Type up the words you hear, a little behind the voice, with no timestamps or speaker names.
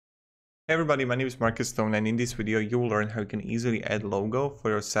Hey everybody, my name is Marcus Stone, and in this video you will learn how you can easily add logo for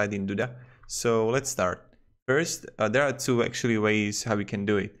your site in Duda. So let's start. First, there are two ways how we can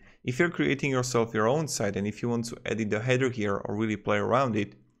do it. If you're creating your own site and if you want to edit the header here or really play around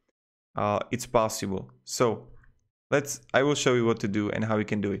it, it's possible. So I will show you what to do and how you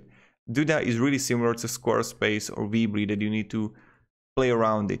can do it. Duda is really similar to Squarespace or Weebly that you need to play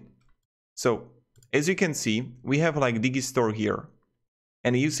around it. So as you can see, we have like Digistore here.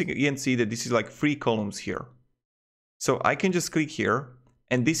 And you can see that this is like 3 columns here. So I can just click here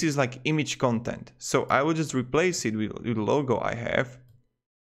and this is like image content. So I will just replace it with the logo I have.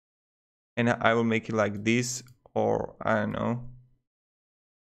 And I will make it like this, or I don't know,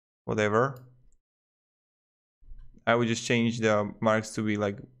 whatever. I will just change the marks to be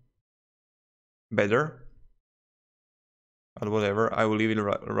like better. But whatever, I will leave it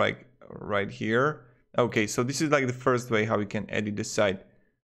right here. Okay, so this is like the first way how we can edit the site.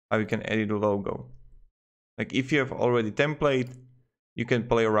 How you can edit the logo. Like if you have already template, you can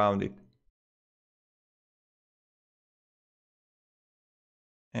play around it.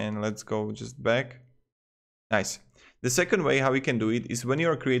 And let's go just back. Nice. The second way how you can do it is when you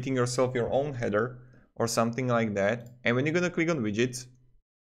are creating your own header or something like that. And when you're gonna click on widgets,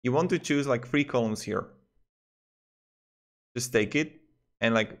 you want to choose like 3 columns here. Just take it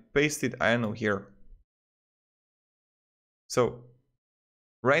and like paste it, I don't know, here. So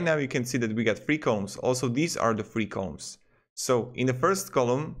right now you can see that we got 3 columns. Also, these are the 3 columns. So in the first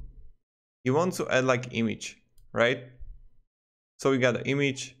column, you want to add like image, right? So we got an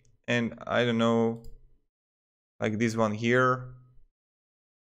image and I don't know, like this one here.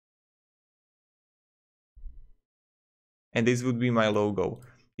 And this would be my logo.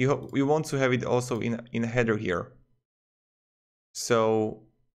 You want to have it also in a header here. So,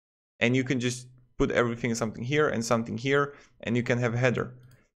 and you can just put everything, something here and something here, and you can have a header.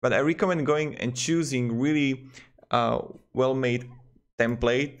 But I recommend going and choosing really well-made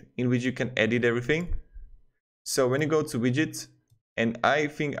template in which you can edit everything. So when you go to widgets, and I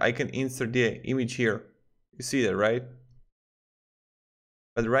think I can insert the image here. You see that, right?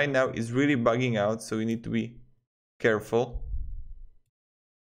 But right now it's really bugging out, so you need to be careful.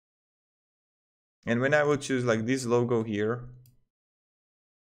 And when I will choose like this logo here,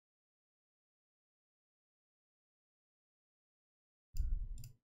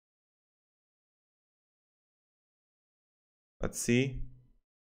 let's see,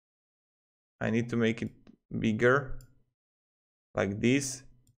 I need to make it bigger like this,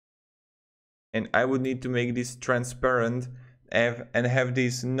 and I would need to make this transparent and have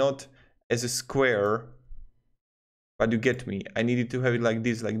this not as a square, but you get me. I needed to have it like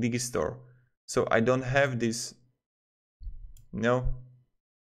this, like Digistore. So I don't have this,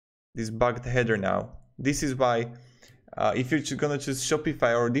 this bugged header now. This is why if you're gonna choose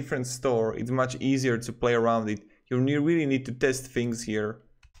Shopify or a different store, it's much easier to play around it. You really need to test things here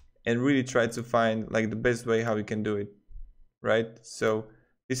and really try to find like the best way how you can do it, right? So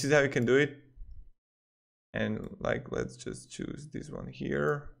this is how you can do it. And like, let's just choose this one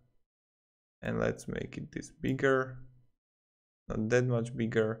here and let's make it this bigger, not that much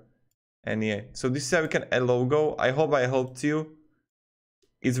bigger. And yeah, so this is how you can add logo. I hope I helped you.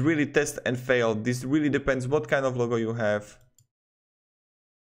 It's really test and fail. This really depends what kind of logo you have,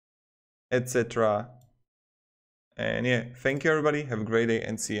 etc. And yeah, thank you everybody. Have a great day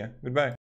and see ya. Goodbye.